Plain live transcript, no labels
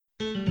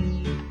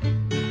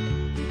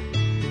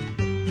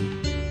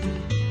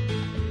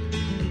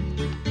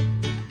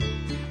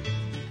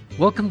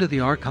Welcome to the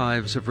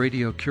archives of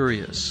Radio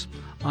Curious.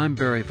 I'm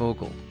Barry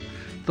Vogel.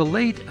 The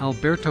late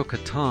Alberto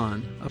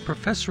Kattan, a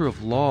professor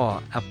of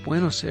law at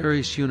Buenos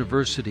Aires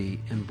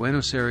University in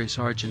Buenos Aires,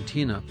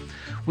 Argentina,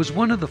 was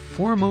one of the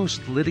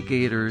foremost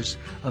litigators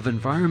of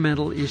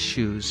environmental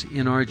issues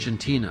in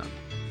Argentina.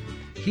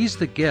 He's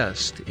the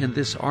guest in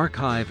this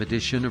archive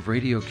edition of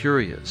Radio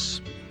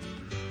Curious.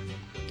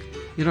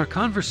 In our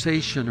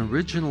conversation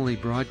originally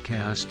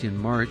broadcast in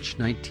March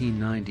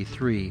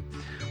 1993,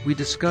 we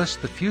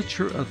discussed the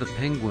future of the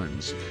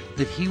penguins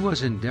that he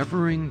was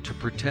endeavoring to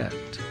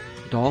protect,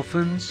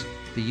 dolphins,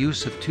 the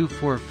use of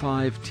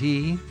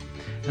 2,4,5-T,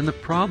 and the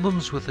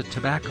problems with the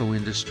tobacco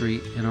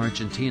industry in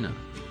Argentina.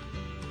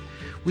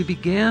 We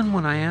began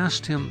when I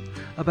asked him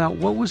about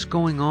what was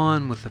going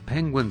on with the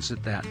penguins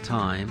at that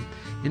time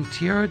in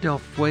Tierra del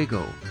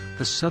Fuego,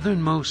 the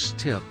southernmost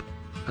tip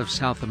of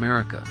South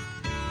America.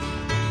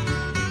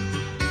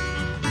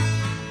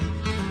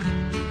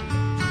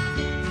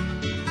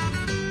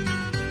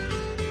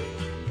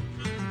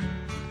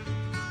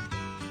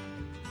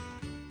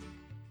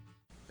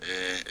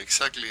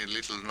 Exactly a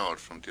little north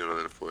from Tierra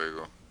del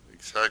Fuego,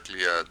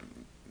 exactly at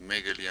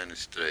Magellan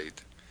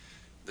Strait.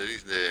 There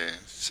is the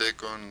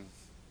second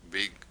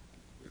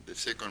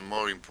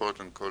more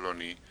important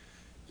colony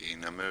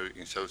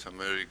in South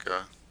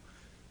America,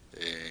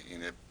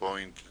 in a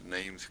point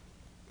named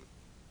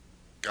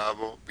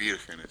Cabo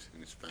Vírgenes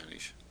in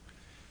Spanish.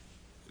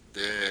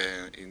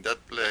 In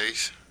that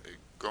place,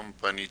 a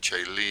company,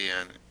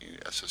 Chilean, in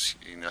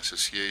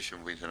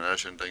association with an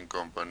Argentine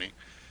company,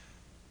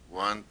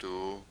 want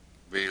to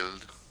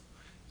build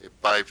a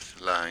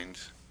pipeline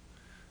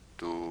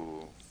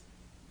to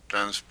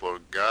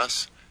transport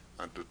gas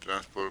and to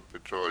transport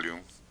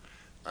petroleum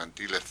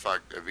until a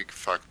big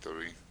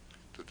factory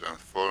to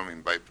transform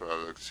in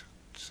byproducts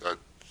such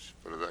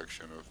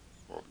production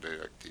of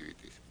their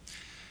activities.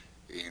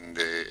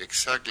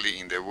 Exactly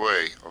in the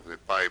way of the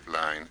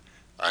pipeline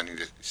and in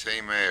the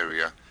same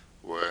area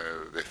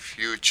where the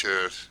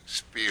future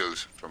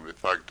spills from the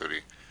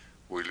factory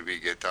will be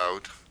get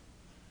out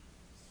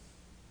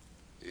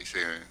is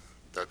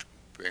that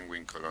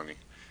penguin colony.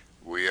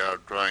 We are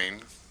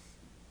trying,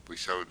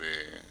 without the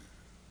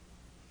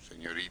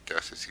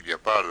Señorita Cecilia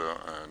Pardo,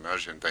 an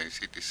Argentine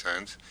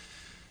citizen,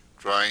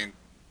 trying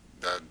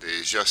that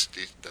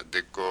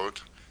the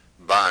court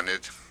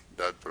banned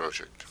that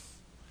project.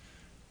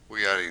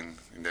 We are in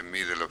the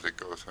middle of the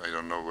course. I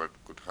don't know what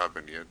could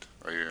happen yet.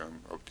 I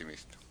am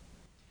optimistic.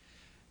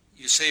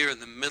 You say you're in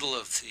the middle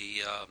of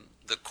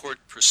the court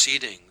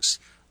proceedings.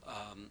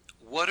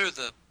 What are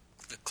the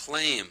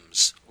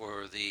claims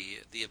or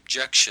the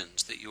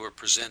objections that you are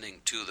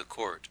presenting to the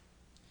court?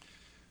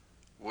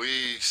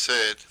 We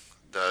said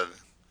that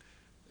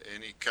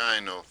any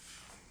kind of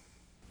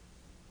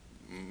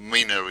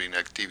mining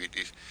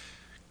activities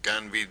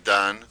can be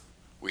done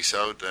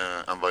without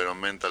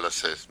environmental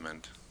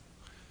assessment.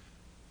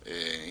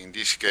 In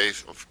this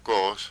case, of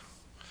course,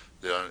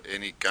 there are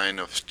any kind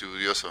of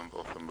studies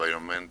of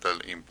environmental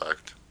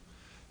impact,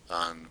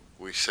 and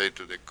we say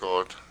to the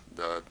court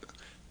that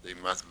they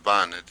must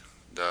ban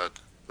that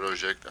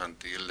project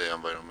until the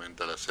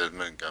environmental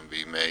assessment can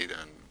be made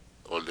and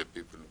all the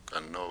people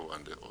can know,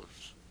 and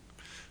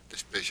the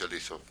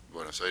specialists of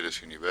Buenos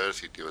Aires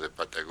University or the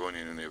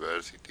Patagonian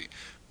University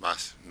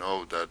must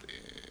know that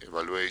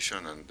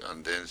evaluation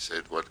and then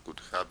said what could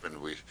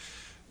happen with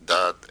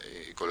that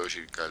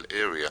ecological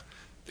area.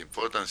 The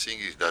important thing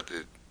is that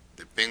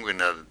the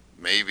penguins are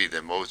maybe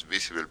the most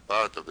visible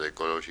part of the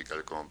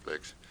ecological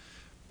complex,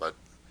 but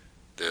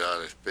there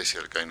are a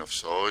special kind of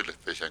soil, a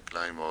special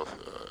kind of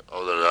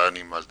other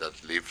animals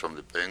that live from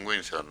the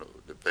penguins and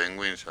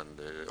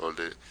all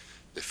the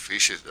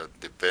fishes that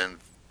depend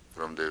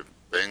from the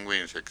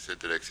penguins,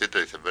 etc.,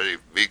 etc. It's a very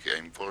big,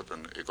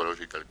 important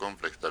ecological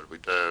complex that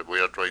we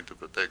are trying to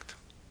protect.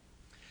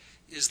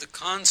 Is the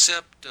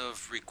concept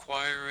of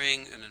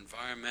requiring an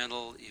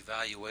environmental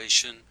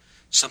evaluation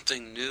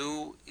something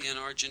new in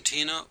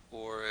Argentina,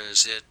 or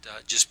is it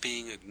just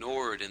being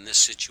ignored in this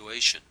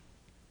situation?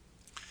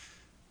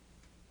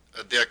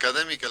 The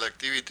academical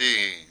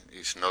activity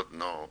is not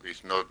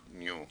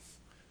new,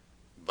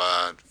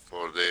 but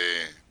for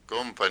the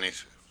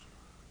companies,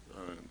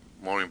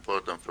 more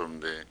important from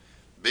the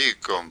big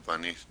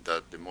companies,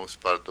 that the most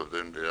part of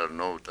them, there are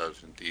no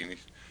Argentines,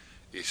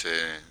 is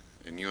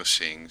a new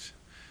thing.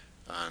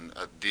 And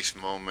at this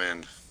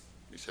moment,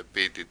 it's a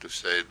pity to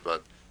say it,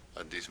 but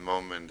at this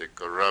moment the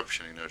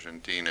corruption in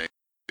Argentina is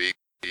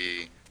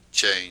big,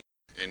 change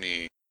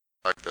any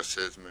impact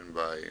assessment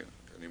by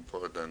an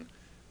important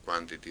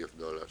quantity of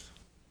dollars.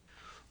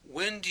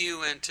 When do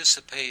you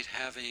anticipate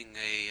having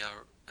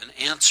an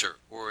answer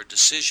or a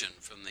decision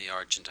from the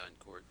Argentine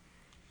court?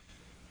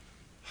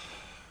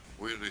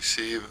 We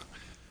receive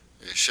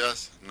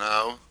just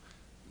now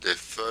the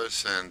first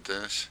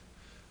sentence,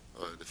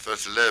 or the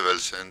first level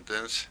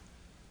sentence,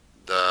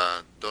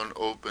 that don't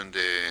open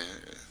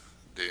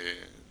the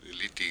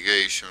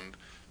litigation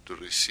to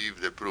receive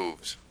the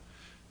proofs.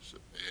 So,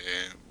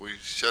 we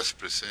just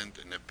present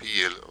an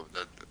appeal of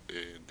that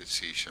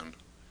decision.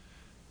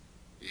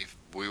 If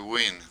we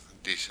win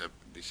this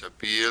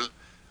appeal,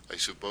 I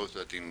suppose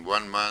that in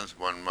 1 month,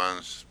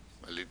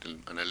 a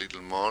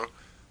little more,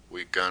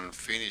 we can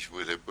finish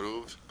with the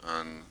proofs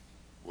and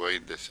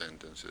wait the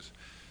sentences.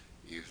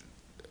 If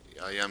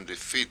I am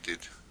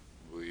defeated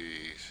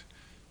with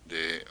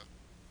the,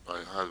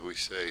 how we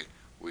say,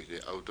 with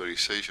the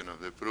authorization of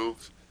the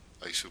proofs,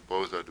 I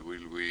suppose that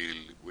we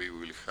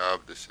will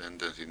have the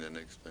sentence in the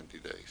next 20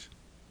 days.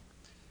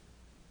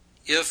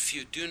 If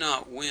you do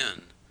not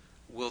win,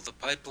 will the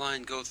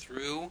pipeline go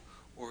through,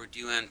 or do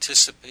you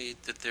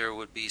anticipate that there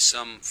would be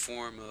some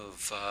form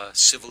of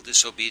civil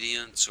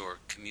disobedience or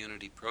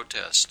community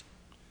protest?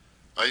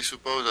 I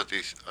suppose that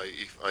if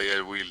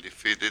I will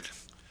defeat it,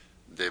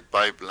 the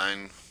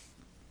pipeline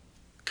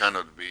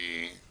cannot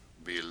be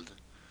built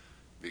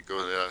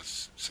because there are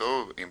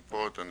so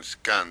important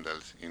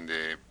scandals in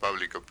the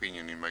public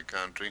opinion in my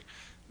country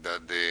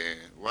that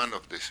one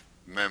of the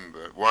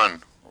members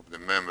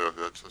of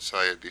that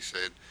society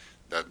said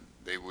that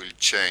they will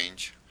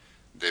change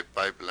the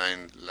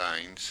pipeline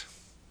lines.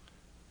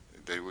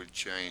 They will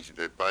change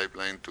the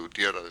pipeline to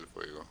Tierra del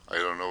Fuego. I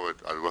don't know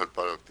what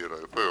part of Tierra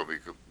del Fuego,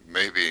 because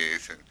maybe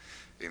it's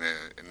in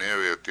an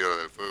area of Tierra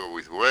del Fuego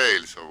with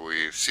whales or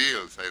with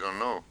seals, I don't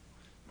know.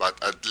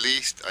 But at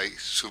least I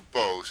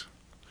suppose,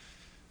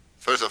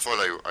 first of all,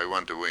 I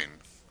want to win.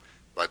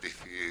 But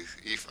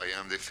if I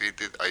am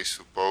defeated, I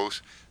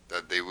suppose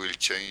that they will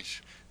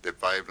change the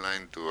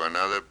pipeline to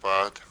another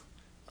part,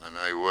 and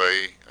I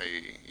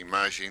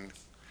imagine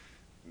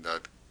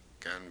that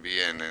can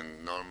be in a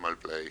normal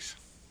place.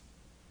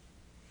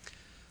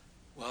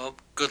 Well,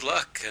 good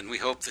luck, and we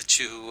hope that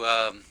you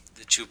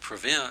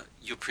prevail.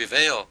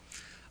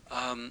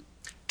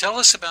 Tell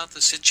us about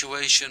the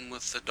situation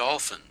with the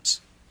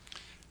dolphins.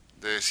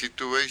 The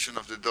situation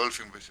of the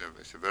dolphin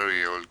is a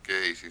very old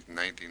case. It's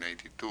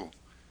 1992.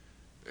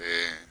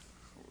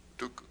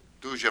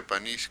 Two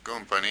Japanese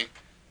companies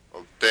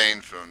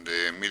obtained from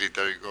the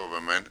military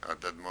government,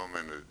 at that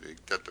moment the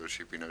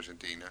dictatorship in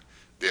Argentina,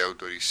 the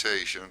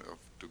authorization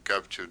to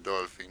capture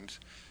dolphins,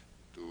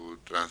 to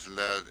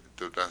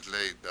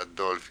translate that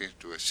dolphin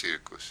to a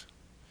circus.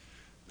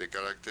 The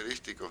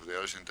characteristic of the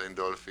Argentine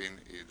dolphin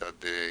is that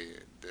they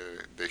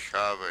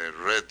have a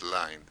red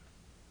line.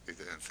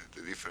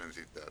 The difference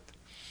is that.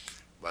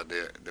 But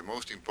the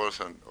most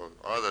important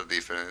other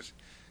difference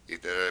is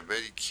they are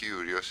very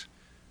curious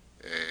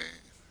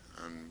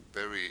and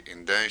very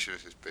endangered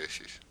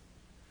species.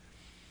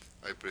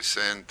 I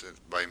present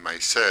by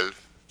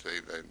myself, say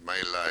that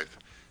my life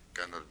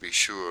cannot be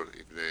sure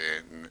if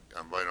the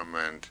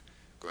environment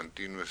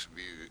continues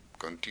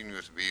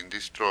being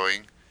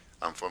destroying,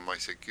 and for my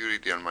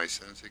security and my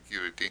son's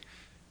security,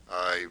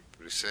 I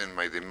present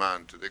my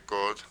demand to the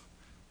court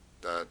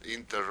that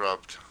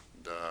interrupt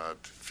that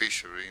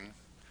fishing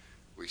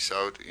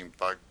without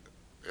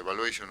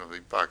evaluation of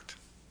impact.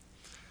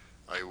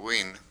 I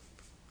won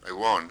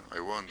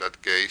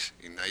that case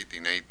in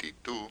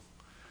 1982,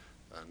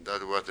 and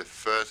that was the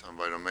first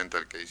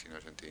environmental case in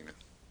Argentina.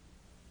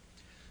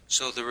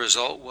 So the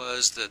result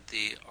was that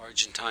the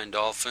Argentine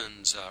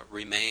dolphins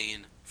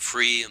remain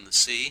free in the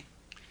sea?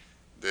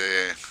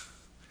 The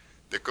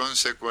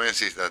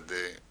consequence is that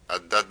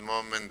at that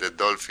moment the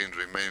dolphins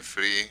remain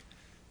free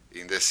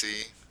in the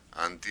sea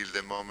until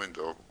the moment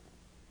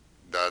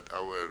that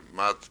our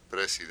mad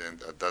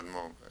president at that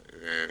moment,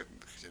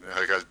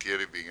 General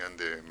Galtieri, began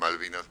the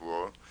Malvinas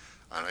War,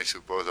 and I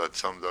suppose that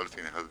some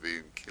dolphins have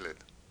been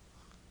killed.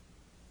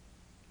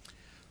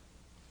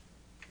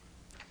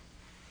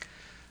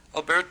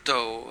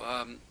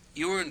 Alberto,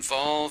 you were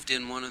involved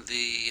in one of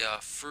the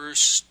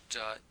first,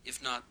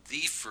 if not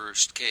the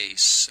first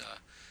case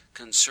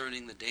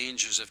concerning the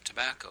dangers of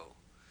tobacco.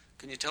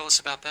 Can you tell us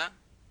about that?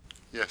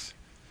 Yes.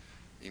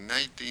 In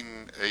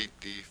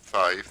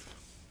 1985,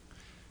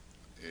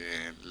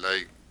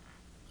 like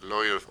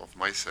lawyer of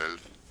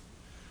myself,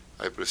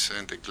 I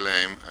present a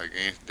claim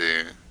against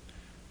the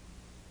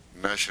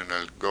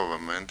national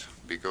government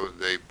because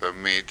they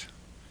permit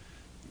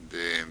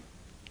the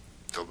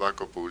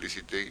tobacco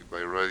publicity by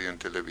radio and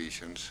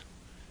televisions.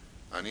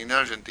 And in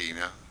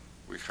Argentina,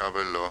 we have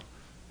a law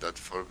that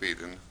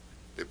forbids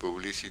the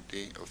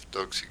publicity of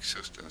toxic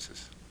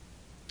substances.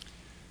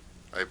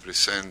 I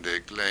present the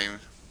claim.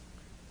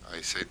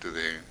 I say to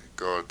the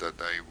court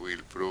that I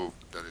will prove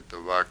that the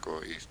tobacco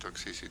is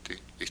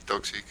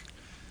toxic,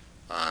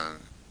 and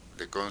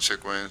the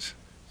consequence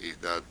is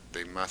that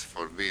they must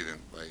forbid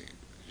by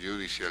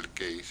judicial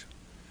case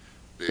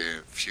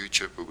the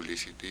future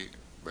publicity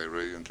by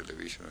radio and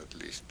television at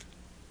least.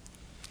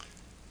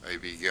 I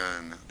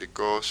began the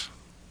cause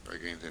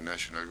against the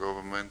national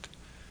government.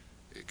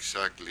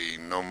 Exactly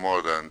no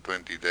more than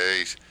 20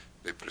 days,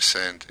 they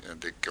present at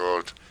the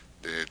court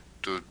the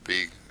two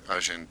big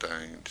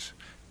Argentine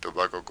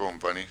tobacco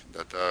companies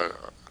that are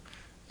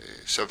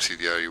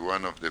subsidiary,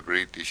 one of the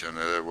British and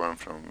another one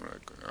from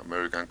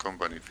American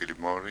company, Philip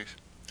Morris,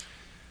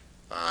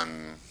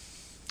 and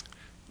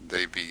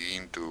they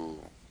begin to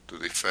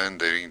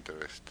defend their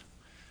interest.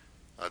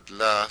 At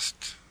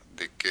last,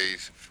 the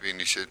case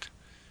finished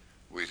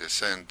with a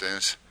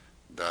sentence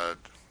that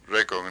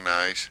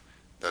recognize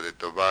that the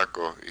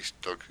tobacco is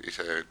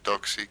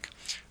toxic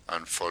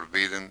and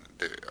forbidden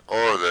the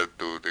order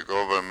to the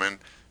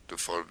government to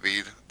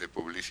forbid the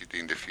publicity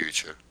in the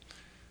future.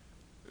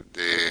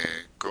 The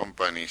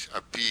companies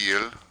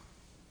appeal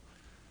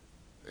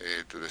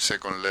to the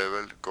second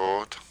level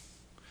court.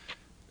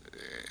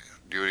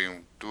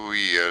 During 2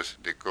 years,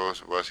 the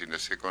cause was in the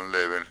second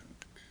level.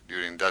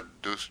 During that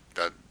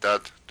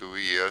 2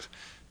 years,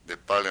 the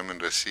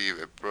parliament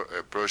received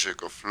a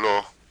project of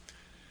law,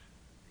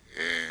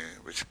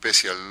 with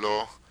special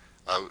law.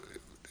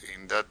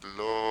 In that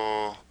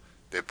law,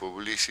 the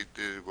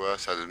publicity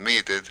was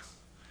admitted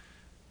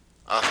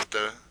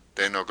after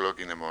 10 o'clock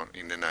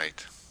in the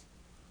night.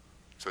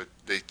 So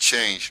they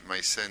changed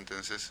my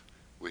sentences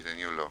with the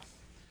new law.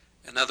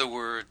 In other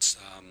words,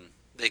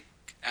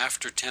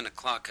 after 10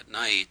 o'clock at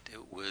night,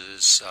 it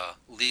was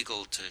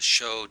legal to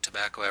show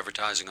tobacco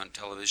advertising on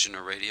television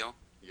or radio?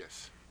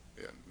 Yes.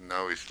 Yeah,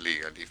 now it's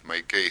legal. If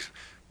my case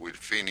will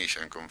finish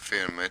and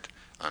confirm it,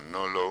 and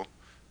no law,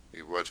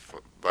 it was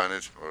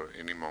banned for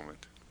any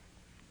moment.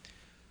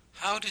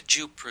 How did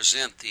you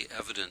present the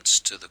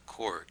evidence to the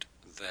court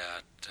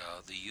that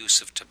the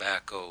use of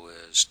tobacco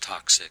is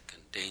toxic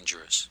and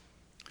dangerous?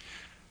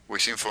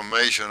 With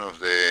information of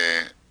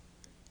the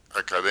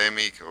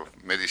academic,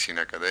 of medicine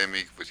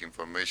academic, with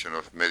information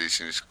of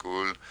medicine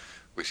school,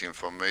 with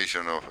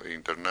information of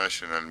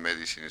international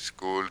medicine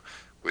school,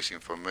 with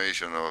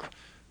information of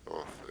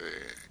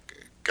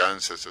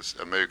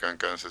American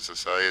Cancer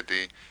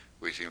Society,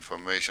 with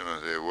information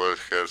of the World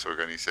Health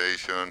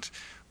Organization,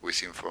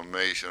 with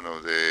information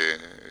of the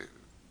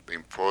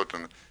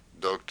important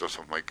doctors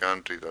of my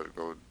country that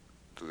go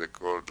to the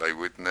court like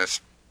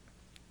witness,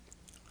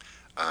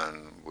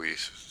 and with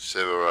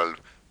several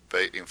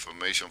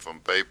information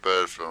from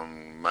papers,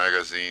 from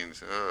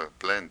magazines,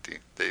 plenty.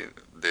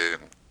 The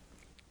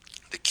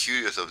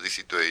curious of this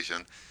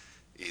situation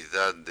is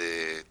that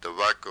the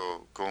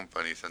tobacco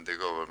companies and the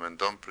government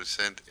don't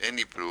present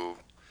any proof,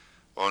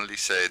 only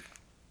said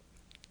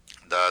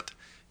that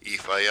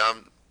if I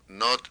am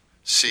not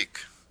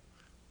sick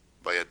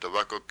by a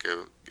tobacco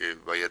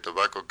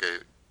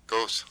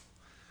cause,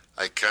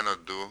 I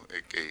cannot do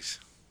a case.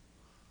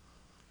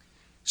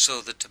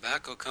 So the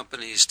tobacco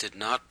companies did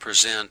not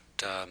present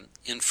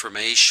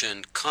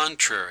information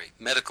contrary,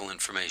 medical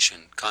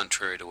information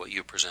contrary to what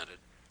you presented.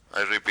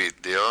 I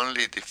repeat, the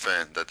only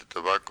defense that the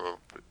tobacco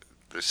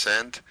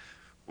present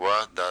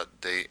was that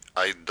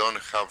I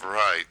don't have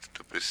right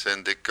to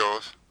present the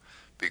cause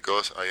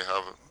because I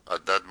have,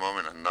 at that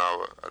moment, and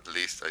now at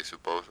least I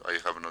suppose, I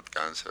have not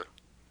cancer.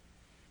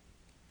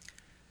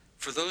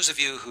 For those of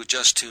you who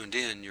just tuned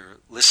in, you're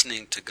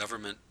listening to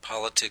Government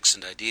Politics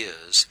and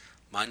Ideas.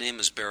 My name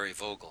is Barry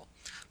Vogel.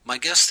 My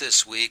guest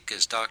this week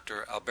is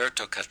Dr.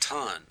 Alberto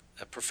Kattan,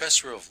 a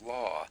professor of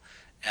law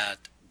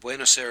at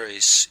Buenos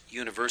Aires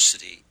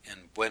University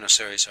in Buenos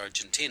Aires,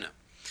 Argentina.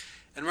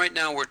 And right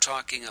now we're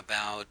talking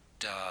about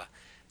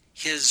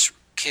his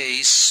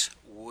case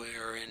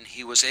wherein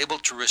he was able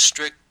to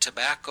restrict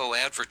tobacco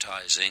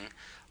advertising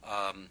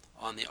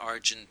on the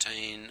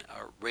Argentine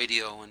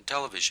radio and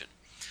television.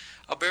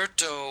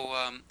 Alberto,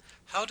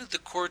 how did the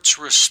courts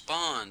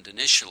respond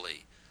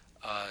initially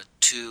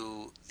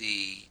to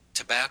the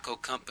tobacco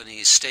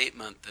company's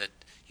statement that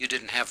you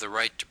didn't have the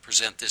right to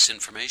present this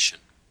information?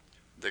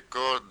 The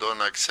court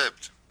don't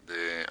accept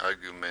the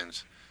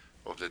arguments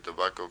of the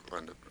tobacco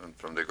and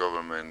from the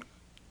government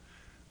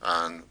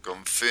and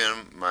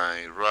confirm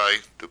my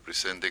right to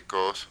present the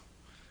cause,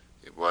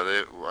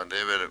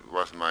 whatever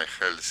was my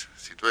health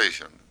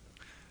situation,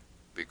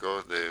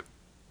 because the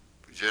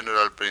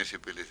general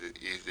principle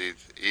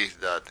is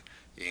that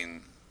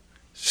in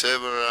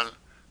several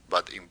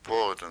but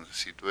important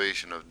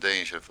situation of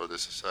danger for the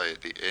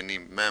society, any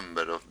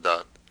member of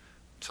that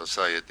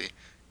society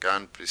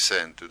can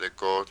present to the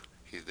court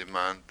his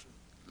demand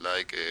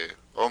like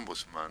a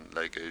ombudsman,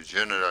 like a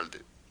general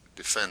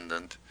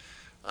defendant,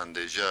 and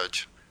the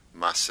judge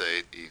must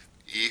say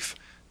if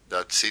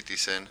that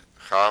citizen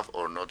have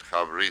or not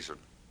have reason.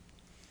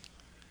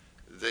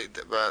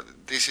 But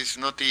this is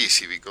not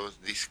easy because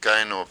these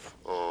kind of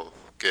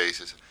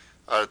cases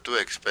are too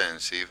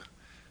expensive.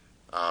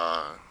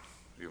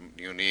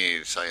 You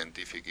need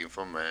scientific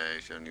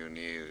information, you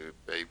need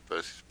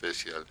papers,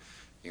 special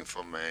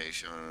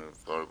information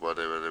for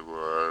whatever the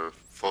word,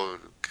 for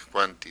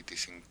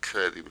quantities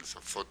incredible, so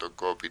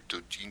photocopy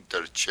to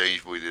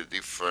interchange with the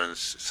different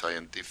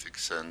scientific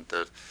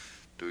centers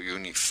to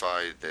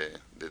unify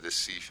the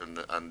decision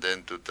and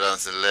then to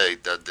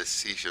translate that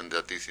decision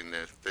that is in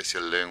a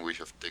special language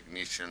of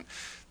technician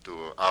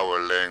to our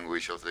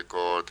language of the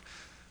court.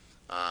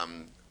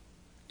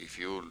 If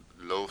you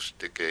lose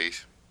the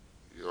case,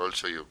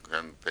 you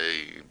can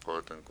pay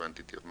important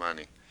quantity of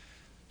money.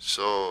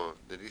 So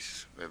there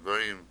is a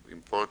very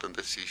important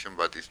decision,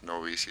 but it's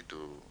not easy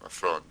to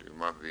affront. You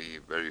must be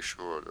very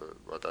sure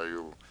what are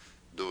you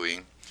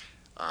doing,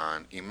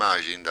 and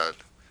imagine that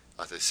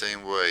as the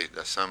same way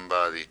that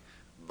somebody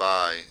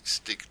buy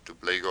stick to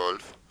play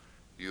golf,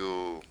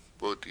 you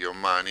put your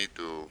money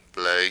to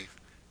play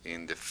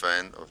in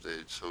defense of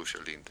the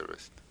social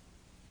interest.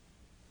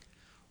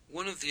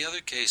 One of the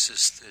other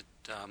cases that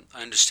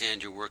I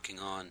understand you're working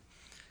on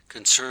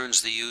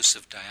concerns the use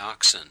of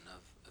dioxin,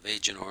 of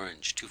Agent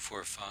Orange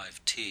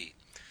 245T.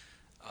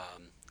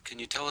 Can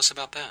you tell us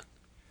about that?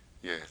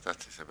 Yes,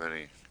 that is a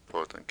very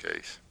important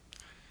case.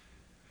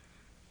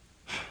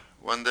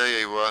 One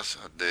day I was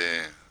at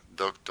the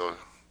doctor,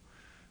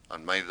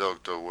 at my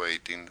doctor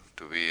waiting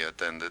to be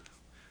attended,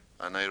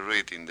 and I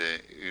read in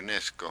the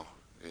UNESCO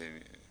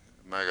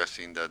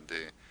magazine that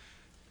the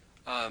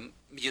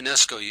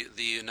UNESCO,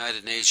 the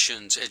United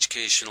Nations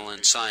Educational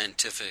and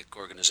Scientific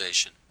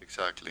Organization.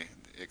 Exactly.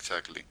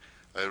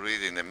 I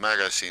read in a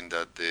magazine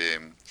that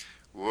the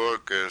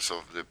workers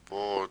of the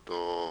port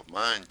of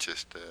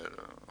Manchester,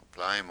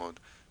 Plymouth,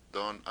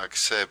 don't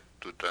accept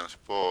to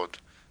transport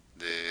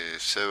the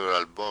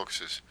several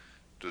boxes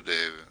to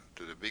the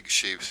big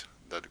ships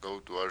that go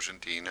to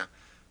Argentina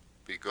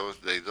because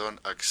they don't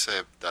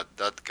accept that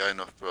that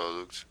kind of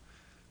products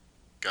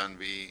can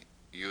be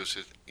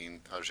used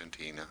in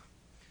Argentina.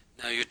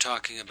 Now you're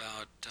talking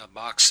about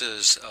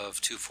boxes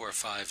of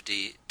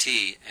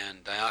 245T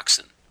and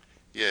dioxin.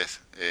 Yes,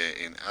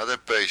 in other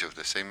page of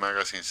the same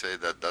magazine say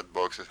that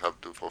boxes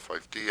have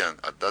 245T, and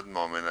at that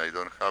moment I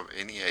don't have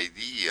any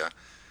idea.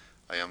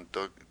 I am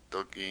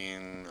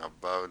talking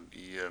about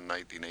year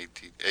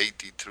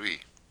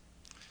 1983.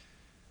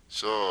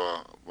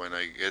 So when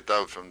I get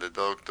out from the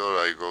doctor,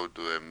 I go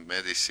to a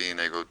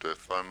medicine, I go to a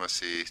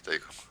pharmacist, I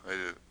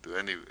to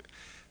any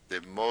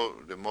the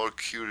more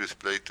curious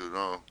place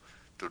to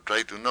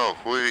try to know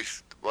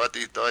what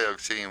is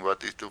dioxin,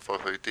 what is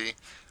 245T,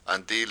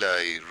 until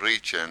I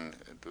reach to an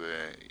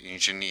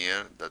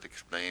engineer that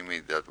explained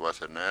me that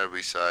was an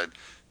herbicide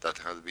that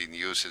has been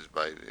used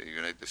by the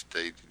United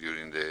States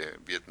during the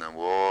Vietnam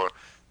War,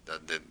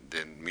 that the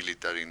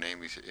military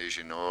name is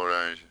Agent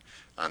Orange,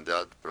 and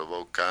that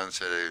provoked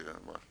cancer.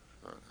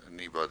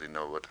 Anybody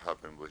know what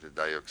happened with the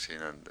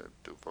dioxin and the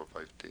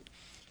 245T?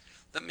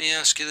 Let me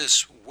ask you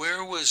this: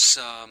 where was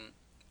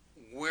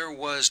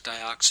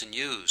dioxin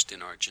used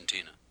in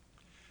Argentina?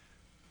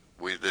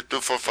 With the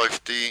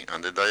 245T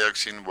and the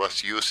dioxin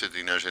was used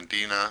in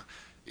Argentina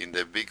in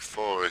the big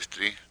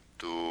forestry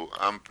to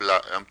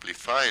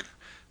amplify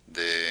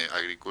the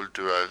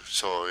agricultural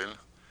soil,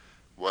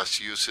 was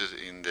used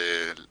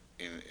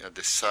at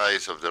the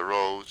sides of the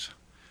roads,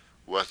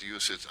 was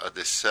used at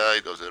the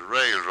side of the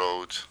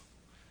railroads,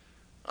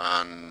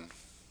 and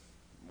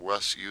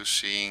was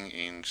using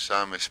in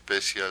some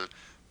special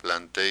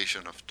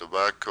plantation of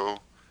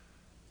tobacco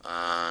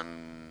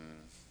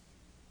and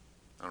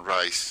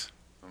rice.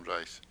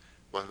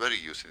 Was very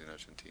used in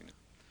Argentina.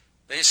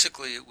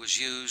 Basically, it was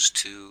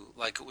used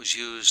like it was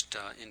used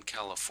in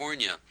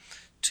California,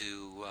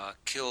 to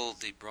kill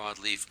the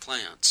broadleaf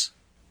plants.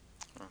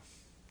 Oh,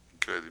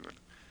 incredible.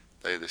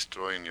 They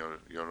destroying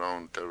your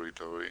own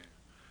territory.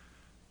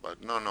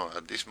 But no,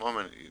 at this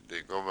moment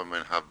the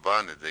government have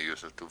banned the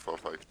use of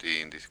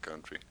 245T in this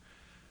country.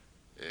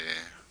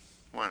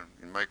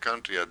 In my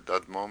country at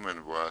that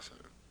moment was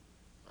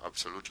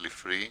absolutely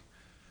free.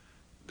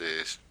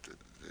 The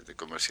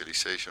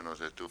commercialization of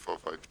the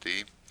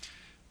 245T.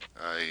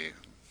 I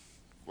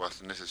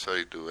was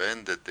necessary to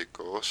end the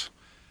cause,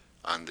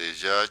 and the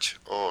judge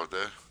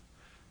ordered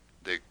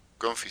the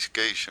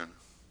confiscation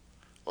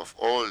of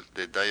all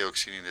the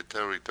dioxin in the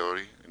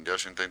territory, in the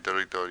Argentine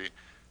territory,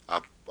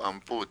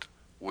 and put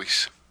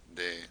with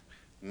the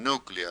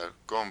nuclear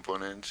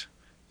components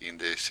in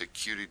the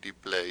security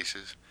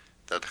places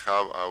that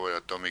have our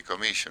atomic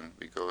commission,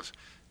 because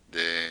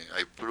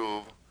I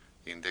prove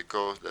in the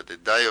cause that the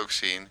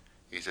dioxin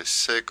is the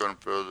second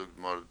product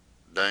more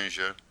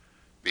danger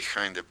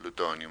behind the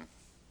plutonium.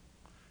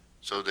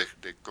 So the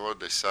court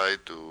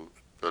decided to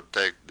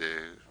protect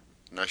the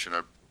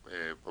national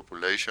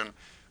population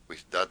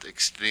with that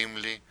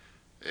extremely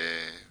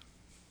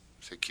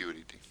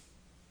security.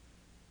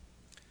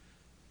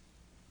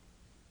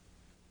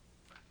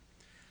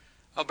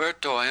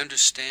 Alberto, I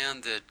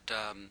understand that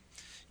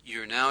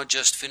you're now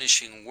just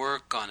finishing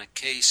work on a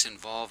case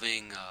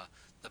involving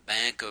the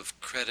Bank of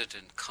Credit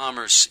and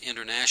Commerce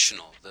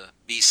International, the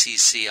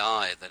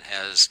BCCI, that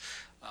has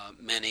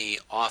many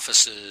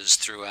offices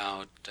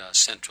throughout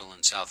Central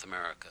and South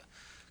America.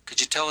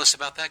 Could you tell us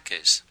about that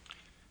case?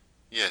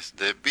 Yes,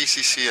 the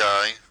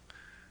BCCI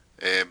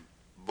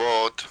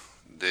bought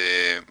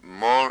the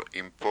more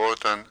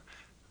important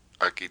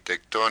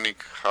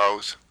architectonic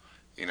house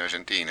in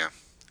Argentina.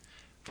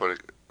 For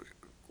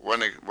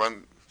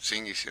one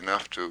thing is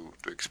enough to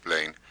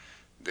explain.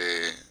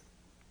 The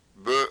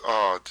Bird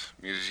Art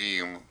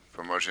Museum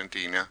from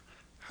Argentina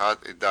had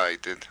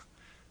edited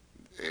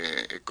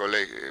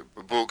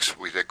books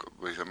with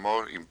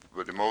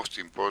the most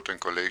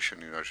important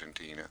collection in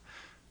Argentina.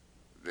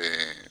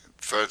 The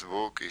first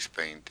book is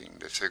painting,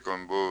 the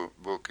second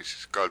book is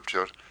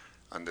sculpture,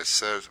 and the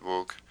third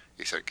book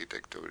is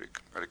architectural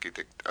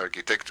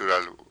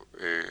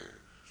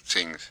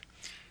things.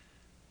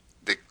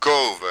 The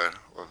cover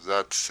of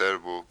that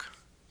third book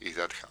is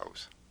that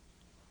house.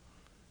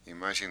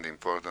 Imagine the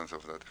importance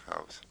of that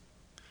house.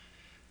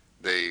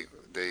 they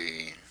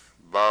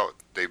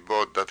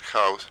bought that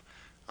house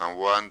and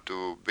want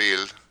to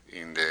build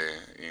in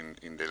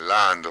the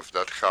land of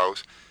that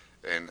house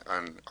and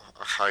a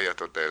Hyatt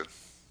hotel.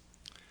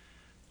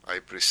 I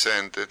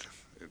presented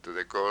to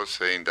the court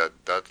saying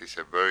that that is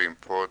a very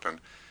important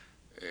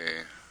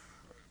uh,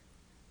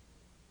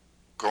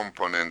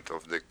 component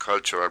of the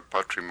cultural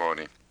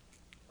patrimony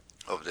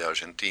of the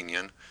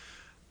Argentinian,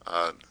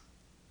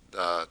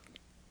 that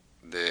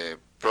the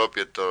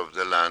proprietor of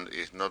the land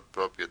is not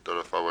proprietor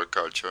of our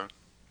culture,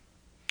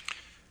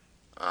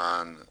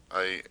 and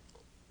I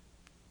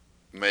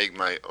make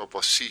my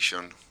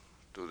opposition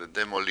to the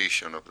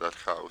demolition of that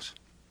house,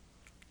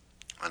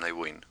 and I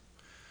win.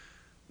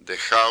 The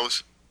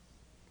house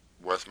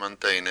was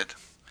maintained,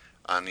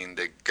 and in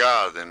the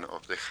garden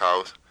of the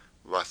house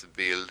was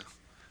built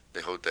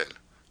the hotel.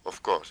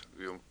 Of course,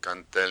 you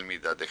can tell me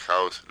that the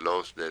house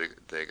lost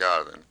the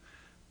garden,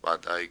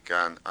 but I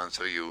can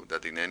answer you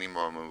that in any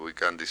moment we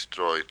can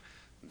destroy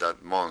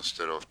that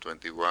monster of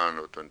 21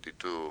 or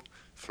 22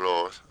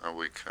 floors, and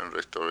we can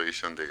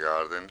restoration the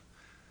garden.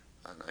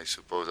 And I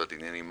suppose that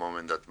in any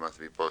moment that must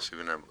be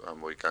possible,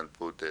 and we can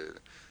put the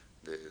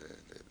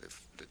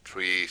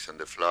trees and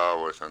the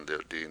flowers and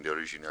in the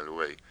original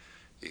way.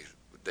 If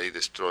they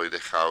destroy the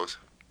house,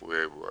 we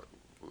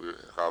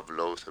have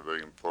lost a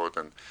very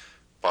important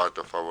part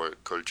of our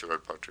cultural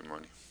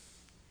patrimony.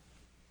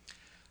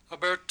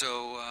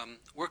 Alberto,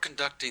 we're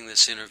conducting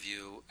this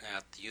interview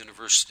at the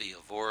University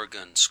of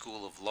Oregon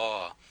School of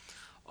Law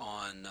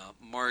on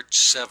March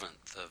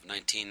 7th of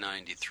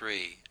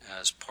 1993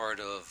 as part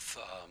of,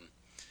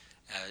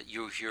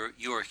 you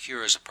are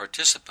here as a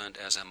participant,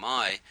 as am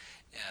I,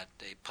 at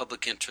a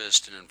public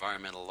interest and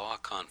environmental law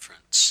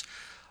conference.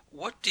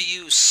 What do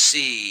you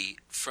see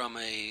from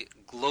a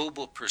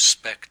global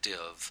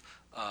perspective,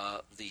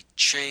 the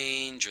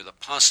change or the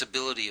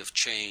possibility of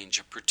change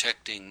of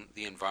protecting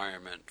the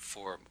environment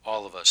for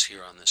all of us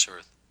here on this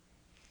earth?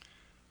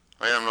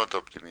 I am not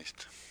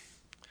optimist.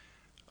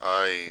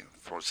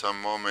 For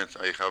some moments,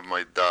 I have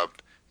my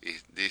doubt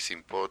if this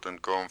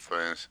important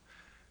conference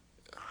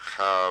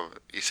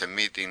is a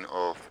meeting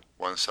of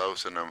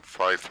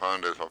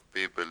 1,500 of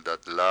people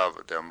that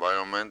love the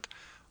environment,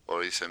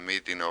 or is a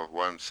meeting of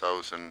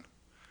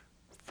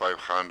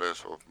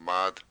 1,500 of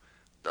mad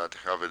that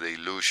have the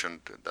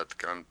illusion that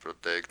can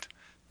protect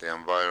the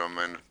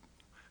environment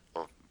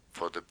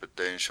for the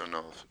potential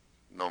of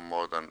no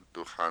more than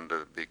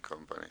 200 big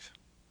companies.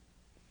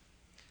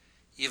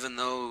 Even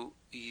though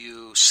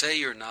you say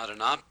you're not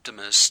an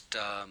optimist,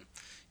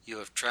 you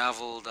have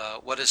traveled,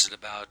 what is it,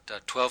 about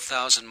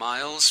 12,000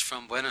 miles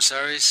from Buenos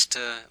Aires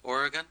to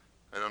Oregon?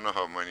 I don't know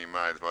how many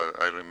miles, but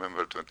I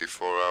remember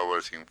 24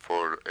 hours in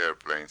 4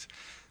 airplanes.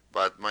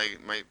 But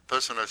my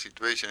personal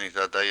situation is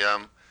that I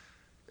am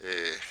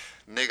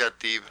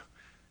negative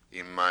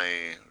in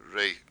my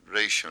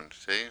ration,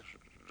 see,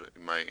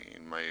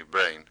 in my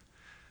brain,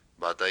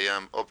 but I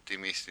am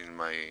optimist in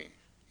my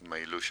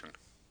illusion.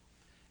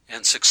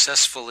 And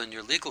successful in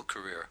your legal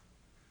career.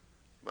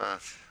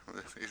 But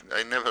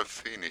I never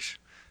finish.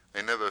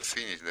 I never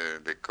finish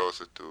the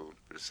causes to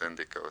present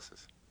the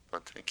causes.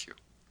 But thank you.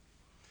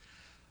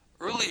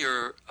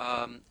 Earlier,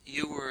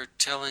 you were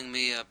telling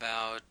me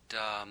about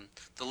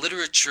the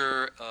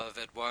literature of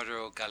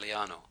Eduardo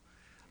Galeano.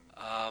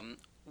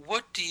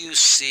 What do you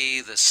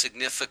see the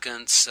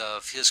significance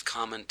of his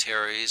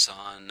commentaries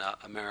on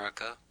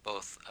America,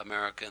 both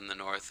America in the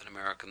North and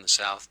America in the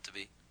South, to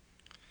be?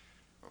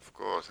 Of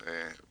course,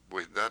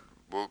 with that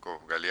book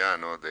of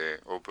Galeano, The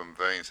Open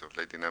Veins of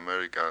Latin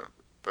America,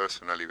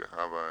 personally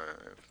have a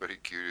very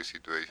curious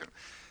situation.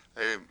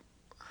 I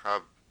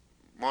have,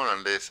 more or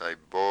less, I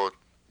bought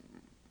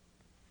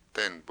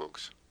 10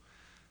 books.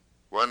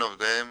 One of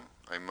them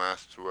I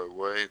must throw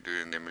away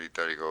during the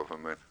military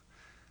government,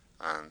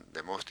 and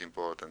the most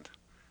important,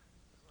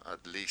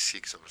 at least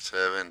 6 or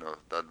 7 of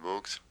that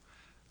books,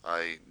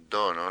 I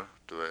donor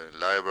to a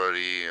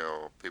library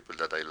or people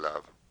that I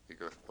love,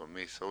 because for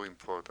me it's so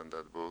important,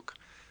 that book,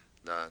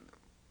 that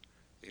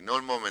in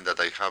all moment that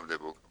I have the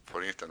book,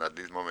 for instance, at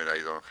this moment I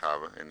don't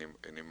have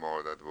any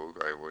more that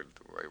book, I will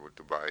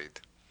to buy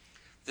it.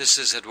 This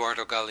is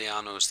Eduardo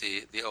Galeano's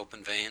The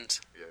Open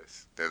Veins?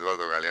 Yes, the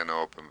Eduardo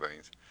Galeano Open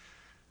Veins.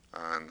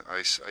 And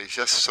I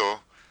just saw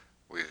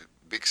with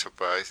big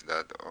surprise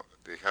that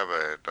they have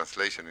a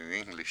translation in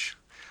English.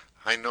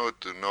 I know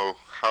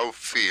how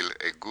feel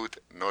a good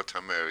North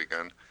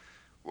American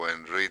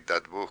when read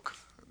that book.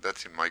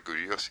 That's in my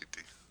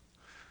curiosity.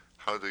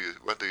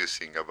 What do you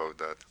think about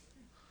that?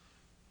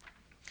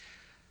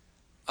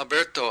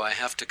 Alberto, I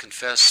have to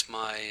confess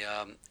my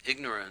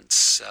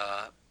ignorance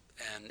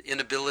and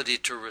inability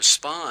to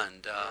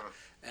respond.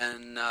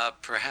 And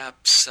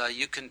perhaps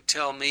you can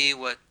tell me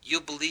what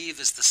you believe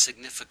is the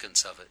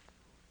significance of it.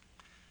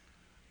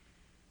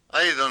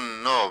 I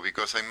don't know,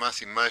 because I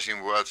must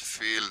imagine what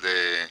feel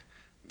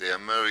the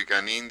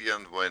American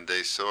Indians when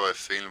they saw a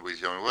film with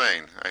John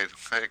Wayne. I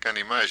can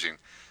imagine.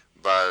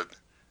 But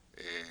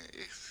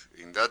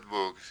in that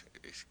book,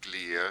 it's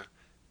clear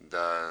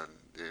that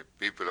the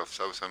people of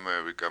South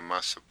America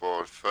must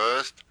support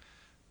first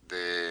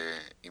the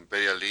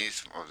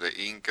imperialism of the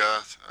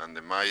Incas and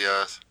the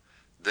Mayas,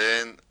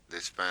 then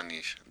the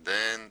Spanish,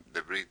 then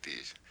the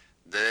British,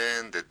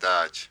 then the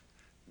Dutch,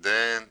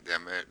 then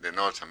the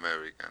North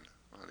American.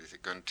 It's a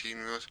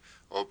continuous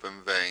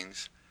open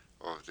veins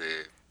of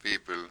the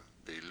people,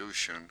 the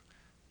illusion,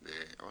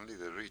 only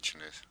the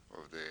richness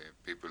of the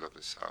people of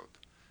the South.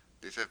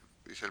 This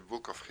is a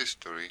book of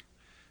history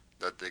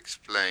that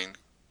explain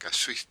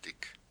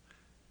casuistic,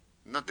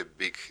 not the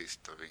big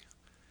history,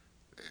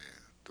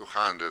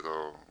 200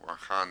 or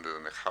 100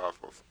 and a half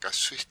of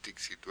casuistic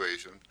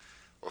situation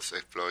of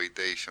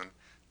exploitation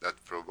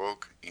that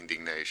provoke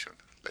indignation,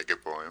 like a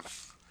poem.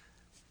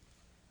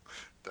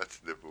 That's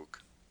the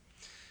book.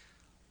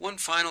 One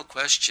final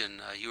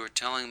question. You were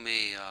telling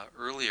me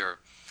earlier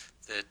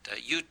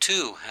that you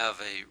too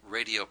have a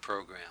radio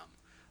program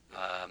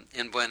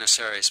in Buenos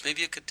Aires.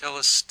 Maybe you could tell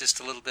us just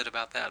a little bit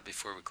about that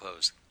before we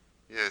close.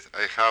 Yes,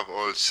 I have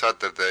all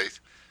Saturdays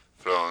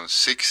from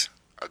 6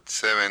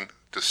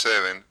 to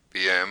 7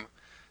 p.m.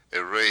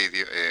 a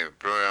radio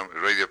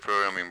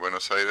program in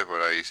Buenos Aires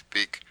where I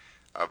speak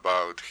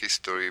about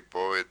history,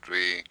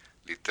 poetry,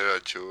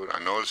 literature,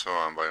 and also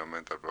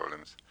environmental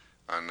problems.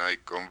 And I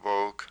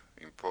convoke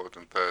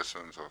important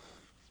persons of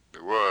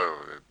the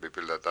world, the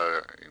people that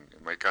are in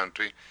my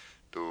country,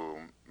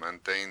 to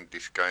maintain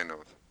this kind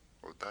of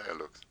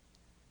dialogues.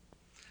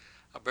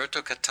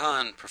 Alberto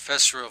Kattan,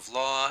 professor of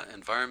law,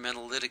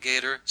 environmental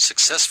litigator,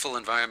 successful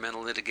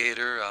environmental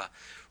litigator,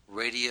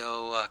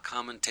 radio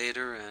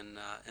commentator, and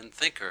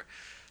thinker.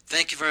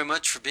 Thank you very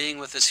much for being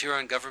with us here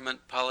on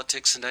Government,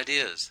 Politics, and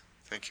Ideas.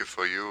 Thank you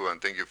for you,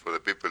 and thank you for the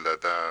people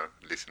that are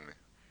listening.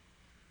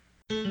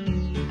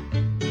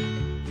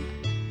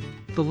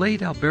 The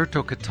late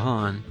Alberto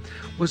Kattan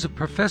was a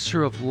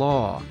professor of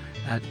law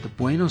at the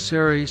Buenos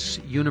Aires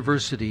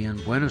University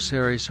in Buenos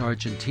Aires,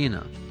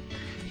 Argentina.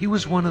 He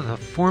was one of the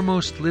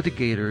foremost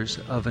litigators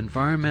of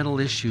environmental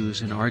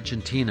issues in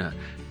Argentina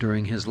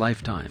during his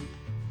lifetime.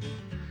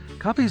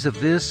 Copies of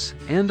this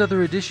and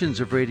other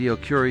editions of Radio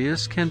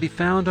Curious can be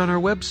found on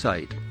our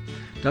website,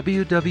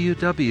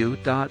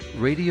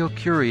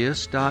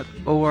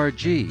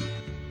 www.radiocurious.org.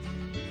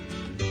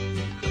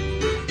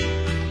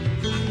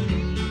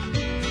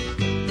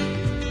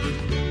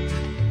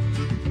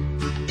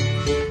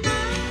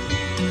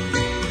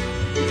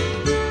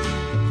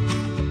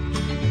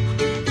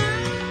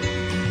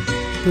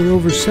 There are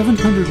over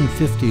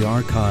 750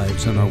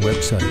 archives on our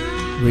website,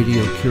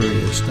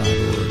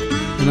 radiocurious.org,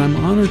 and I'm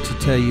honored to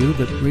tell you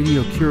that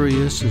Radio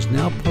Curious is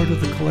now part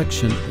of the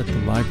collection at the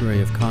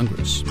Library of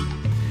Congress.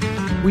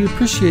 We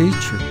appreciate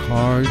your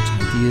cards,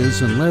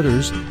 ideas, and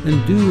letters,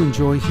 and do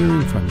enjoy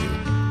hearing from you.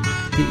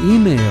 The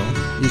email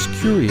is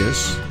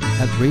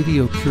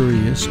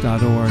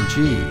curious@radiocurious.org.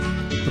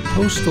 The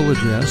postal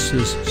address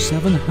is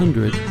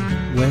 700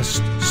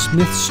 West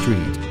Smith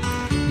Street,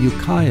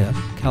 Ukiah,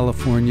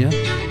 California,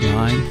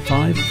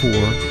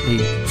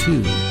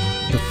 95482.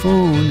 The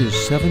phone is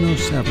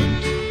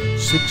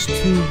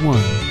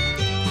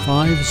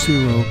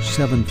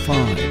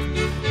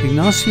 707-621-5075.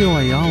 Ignacio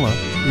Ayala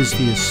is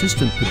the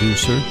assistant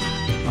producer.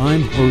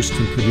 I'm host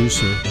and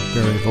producer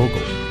Barry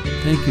Vogel.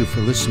 Thank you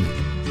for listening.